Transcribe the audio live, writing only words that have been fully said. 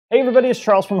Hey everybody, it's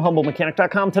Charles from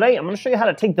HumbleMechanic.com. Today I'm going to show you how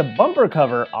to take the bumper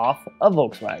cover off a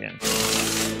Volkswagen.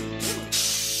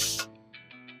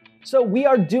 So we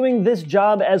are doing this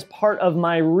job as part of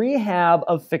my rehab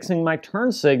of fixing my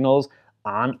turn signals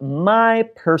on my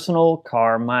personal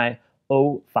car, my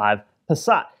 05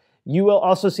 Passat. You will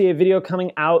also see a video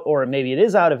coming out, or maybe it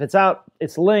is out. If it's out,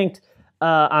 it's linked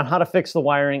on how to fix the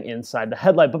wiring inside the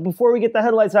headlight. But before we get the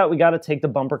headlights out, we got to take the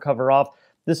bumper cover off.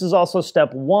 This is also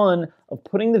step one of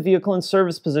putting the vehicle in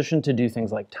service position to do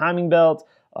things like timing belts,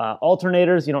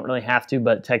 alternators. You don't really have to,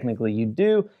 but technically you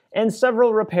do, and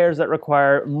several repairs that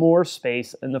require more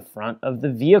space in the front of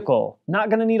the vehicle. Not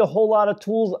going to need a whole lot of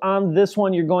tools on this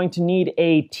one. You're going to need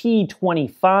a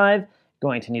T25,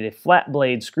 going to need a flat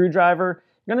blade screwdriver.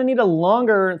 You're going to need a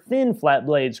longer, thin flat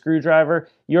blade screwdriver.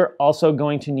 You're also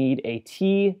going to need a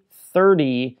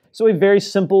T30. So a very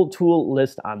simple tool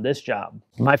list on this job.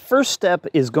 My first step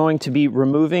is going to be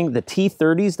removing the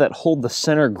T30s that hold the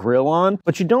center grille on,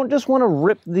 but you don't just want to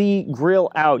rip the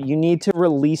grille out. You need to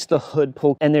release the hood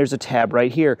pull, and there's a tab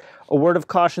right here. A word of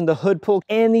caution, the hood pull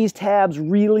and these tabs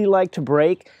really like to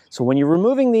break. So when you're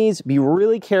removing these, be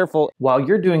really careful. While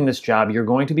you're doing this job, you're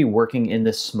going to be working in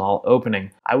this small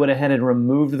opening. I went ahead and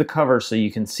removed the cover so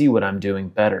you can see what I'm doing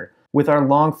better. With our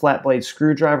long flat blade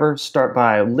screwdriver, start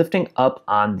by lifting up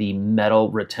on the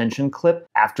metal retention clip.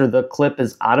 After the clip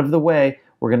is out of the way,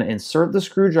 we're going to insert the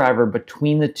screwdriver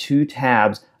between the two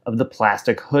tabs of the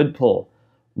plastic hood pull.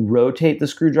 Rotate the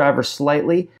screwdriver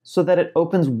slightly so that it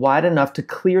opens wide enough to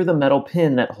clear the metal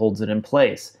pin that holds it in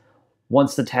place.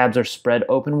 Once the tabs are spread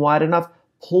open wide enough,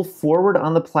 pull forward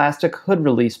on the plastic hood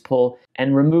release pull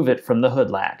and remove it from the hood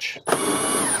latch.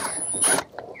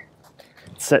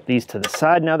 Set these to the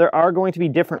side. Now there are going to be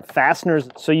different fasteners,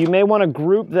 so you may want to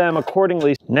group them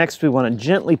accordingly. Next, we want to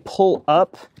gently pull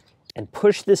up and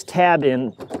push this tab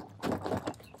in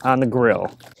on the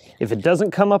grill. If it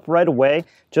doesn't come up right away,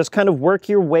 just kind of work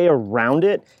your way around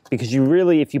it, because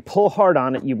if you pull hard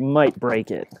on it, you might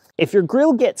break it. If your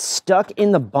grill gets stuck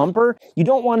in the bumper, you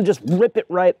don't want to just rip it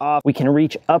right off. We can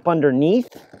reach up underneath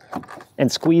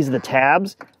and squeeze the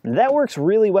tabs. That works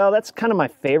really well. That's kind of my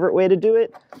favorite way to do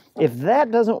it. If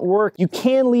that doesn't work, you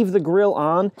can leave the grill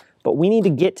on, but we need to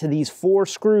get to these 4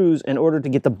 screws in order to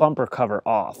get the bumper cover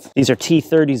off. These are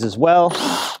T30s as well.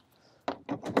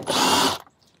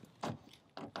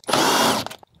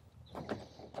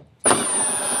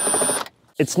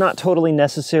 It's not totally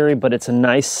necessary, but it's a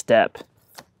nice step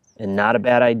and not a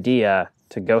bad idea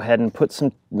to go ahead and put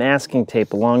some masking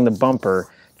tape along the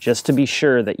bumper just to be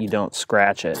sure that you don't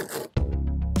scratch it.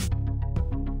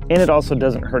 And it also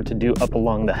doesn't hurt to do up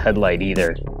along the headlight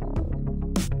either.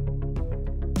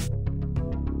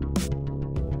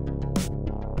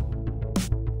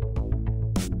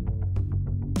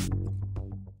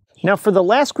 Now for the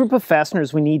last group of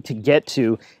fasteners we need to get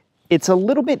to, it's a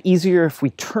little bit easier if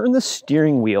we turn the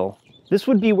steering wheel. This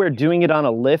would be where doing it on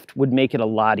a lift would make it a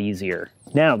lot easier.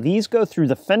 Now these go through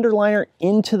the fender liner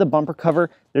into the bumper cover.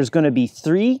 There's going to be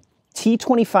 3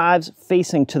 T25s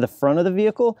facing to the front of the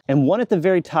vehicle and 1 at the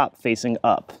very top facing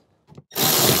up.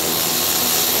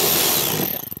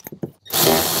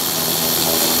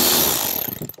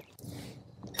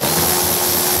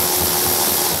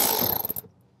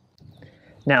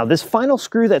 Now this final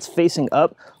screw that's facing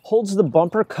up holds the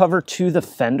bumper cover to the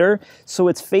fender, so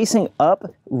it's facing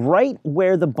up right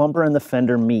where the bumper and the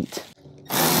fender meet.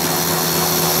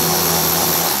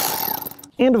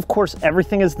 And of course,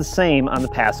 everything is the same on the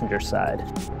passenger side.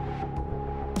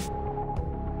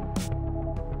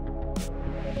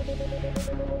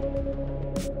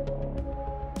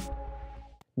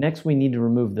 Next, we need to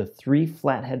remove the 3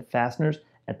 flathead fasteners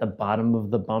at the bottom of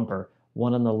the bumper.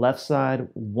 1 on the left side,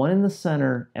 1 in the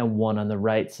center, and 1 on the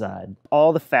right side.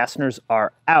 All the fasteners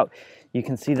are out. You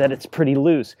can see that it's pretty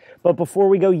loose. But before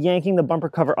we go yanking the bumper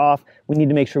cover off, we need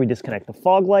to make sure we disconnect the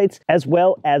fog lights as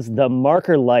well as the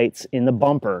marker lights in the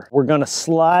bumper. We're going to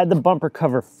slide the bumper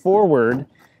cover forward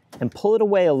and pull it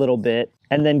away a little bit,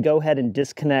 and then go ahead and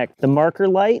disconnect the marker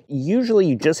light. Usually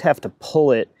you just have to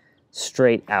pull it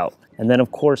straight out. And then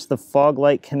of course the fog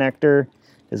light connector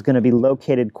is going to be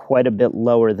located quite a bit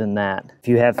lower than that. If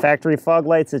you have factory fog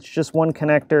lights, it's just 1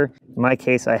 connector. In my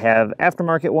case, I have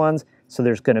aftermarket ones, so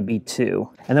there's going to be 2.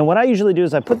 And then what I usually do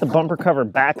is I put the bumper cover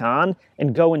back on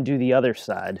and go and do the other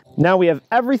side. Now we have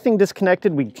everything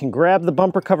disconnected. We can grab the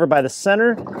bumper cover by the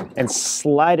center and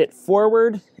slide it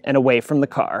forward and away from the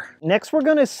car. Next, we're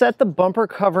going to set the bumper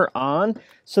cover on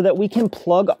so that we can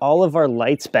plug all of our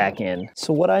lights back in.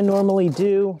 So what I normally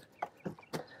do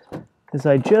is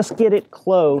I just get it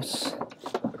close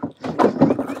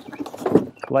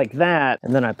like that,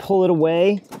 and then I pull it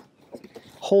away,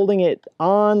 holding it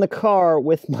on the car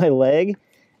with my leg,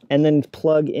 and then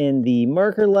plug in the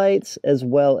marker lights as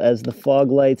well as the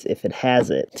fog lights if it has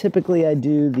it. Typically I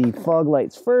do the fog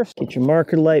lights first. Get your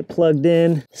marker light plugged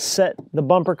in, set the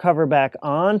bumper cover back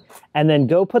on, and then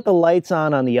go put the lights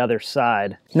on the other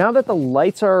side. Now that the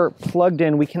lights are plugged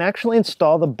in, we can actually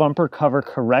install the bumper cover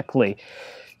correctly.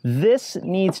 This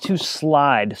needs to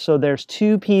slide, so there's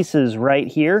two pieces right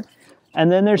here,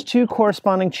 and then there's two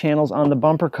corresponding channels on the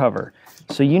bumper cover.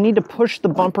 So you need to push the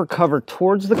bumper cover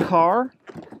towards the car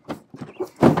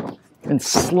and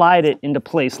slide it into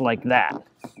place like that.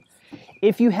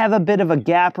 If you have a bit of a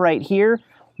gap right here,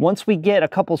 once we get a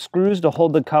couple screws to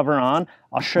hold the cover on,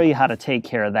 I'll show you how to take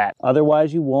care of that.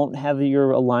 Otherwise, you won't have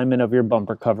your alignment of your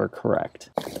bumper cover correct.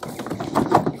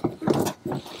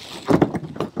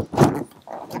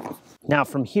 Now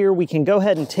from here, we can go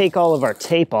ahead and take all of our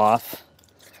tape off.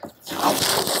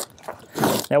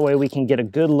 That way we can get a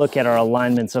good look at our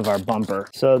alignments of our bumper.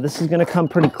 So this is gonna come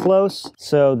pretty close.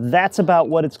 So that's about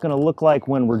what it's gonna look like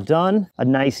when we're done. A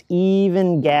nice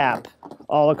even gap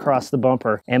all across the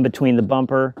bumper and between the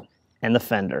bumper and the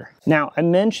fender. Now, I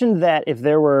mentioned that if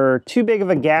there were too big of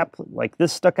a gap, like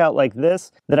this stuck out like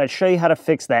this, that I'd show you how to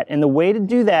fix that. And the way to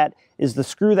do that is the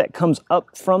screw that comes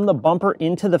up from the bumper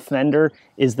into the fender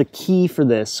is the key for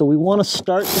this. So we wanna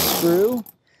start the screw,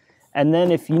 and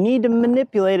then if you need to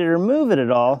manipulate it or move it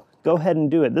at all, go ahead and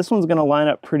do it. This one's gonna line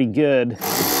up pretty good.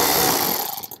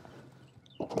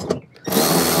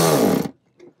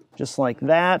 Just like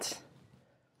that.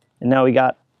 And now we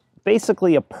got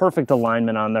basically a perfect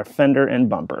alignment on their fender and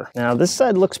bumper. Now this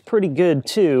side looks pretty good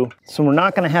too, so we're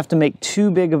not gonna have to make too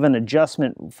big of an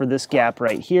adjustment for this gap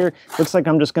right here. Looks like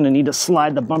I'm just gonna need to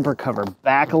slide the bumper cover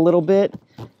back a little bit,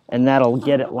 and that'll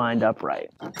get it lined up right.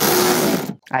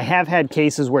 I have had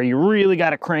cases where you really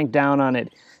got to crank down on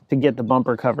it to get the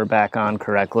bumper cover back on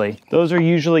correctly. Those are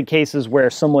usually cases where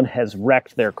someone has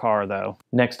wrecked their car though.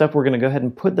 Next up, we're going to go ahead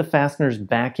and put the fasteners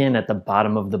back in at the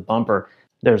bottom of the bumper.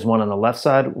 There's one on the left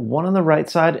side, one on the right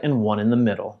side, and one in the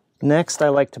middle. Next, I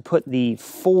like to put the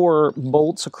 4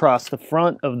 bolts across the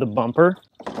front of the bumper.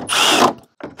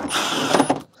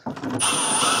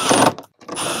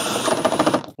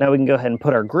 Now we can go ahead and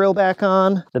put our grill back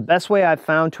on. The best way I've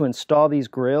found to install these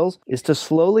grills is to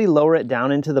slowly lower it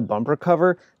down into the bumper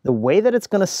cover the way that it's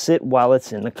gonna sit while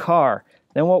it's in the car.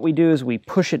 Then what we do is we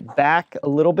push it back a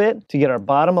little bit to get our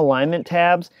bottom alignment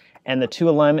tabs and the 2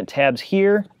 alignment tabs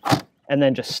here, and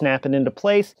then just snap it into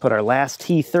place. Put our last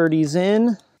T30s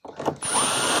in.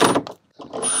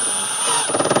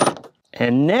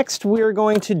 And next we're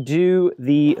going to do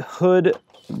the hood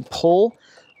pull.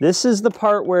 This is the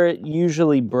part where it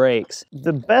usually breaks.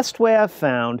 The best way I've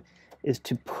found is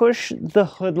to push the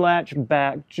hood latch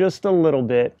back just a little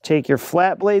bit. Take your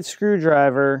flat blade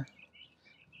screwdriver,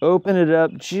 open it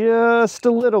up just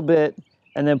a little bit,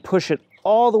 and then push it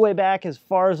all the way back as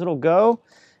far as it'll go.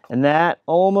 And that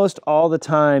almost all the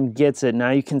time gets it. Now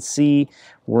you can see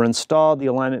we're installed, the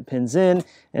alignment pin's in,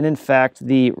 and in fact,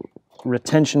 the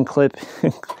retention clip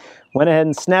went ahead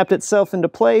and snapped itself into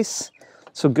place.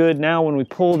 So good, now when we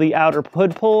pull the outer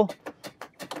hood pull,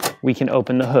 we can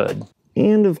open the hood.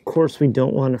 And of course we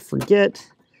don't want to forget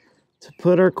to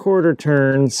put our quarter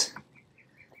turns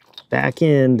back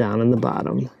in down in the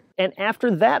bottom. And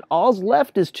after that, all's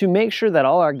left is to make sure that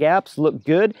all our gaps look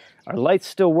good, our lights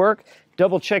still work.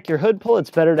 Double check your hood pull. It's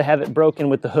better to have it broken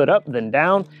with the hood up than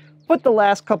down. Put the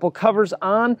last couple covers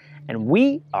on, and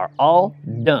we are all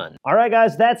done. All right,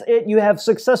 guys, that's it. You have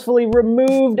successfully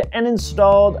removed and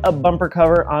installed a bumper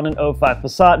cover on an 05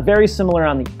 Passat. Very similar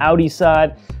on the Audi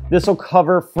side. This will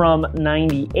cover from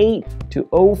 98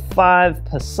 to 05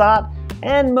 Passat,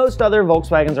 and most other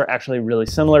Volkswagens are actually really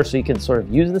similar, so you can sort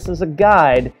of use this as a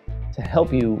guide to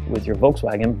help you with your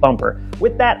Volkswagen bumper.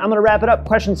 With that, I'm gonna wrap it up.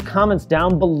 Questions, comments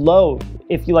down below.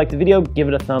 If you liked the video, give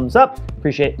it a thumbs up.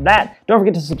 Appreciate that. Don't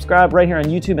forget to subscribe right here on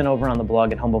YouTube and over on the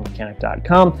blog at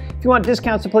humblemechanic.com. If you want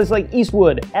discounts to places like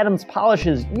Eastwood, Adams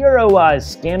Polishes, Eurowise,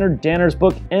 Scanner, Danner's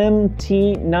Book,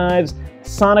 MT Knives,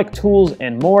 Sonic Tools,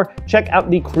 and more, check out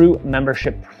the crew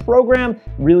membership program.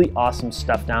 Really awesome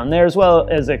stuff down there, as well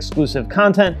as exclusive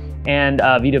content and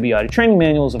VW Audi training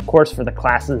manuals, of course, for the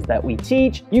classes that we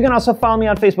teach. You can also follow me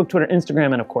on Facebook, Twitter,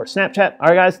 Instagram, and of course, Snapchat. All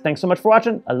right, guys, thanks so much for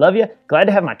watching. I love you. Glad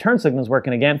to have my turn signals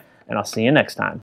working again, and I'll see you next time.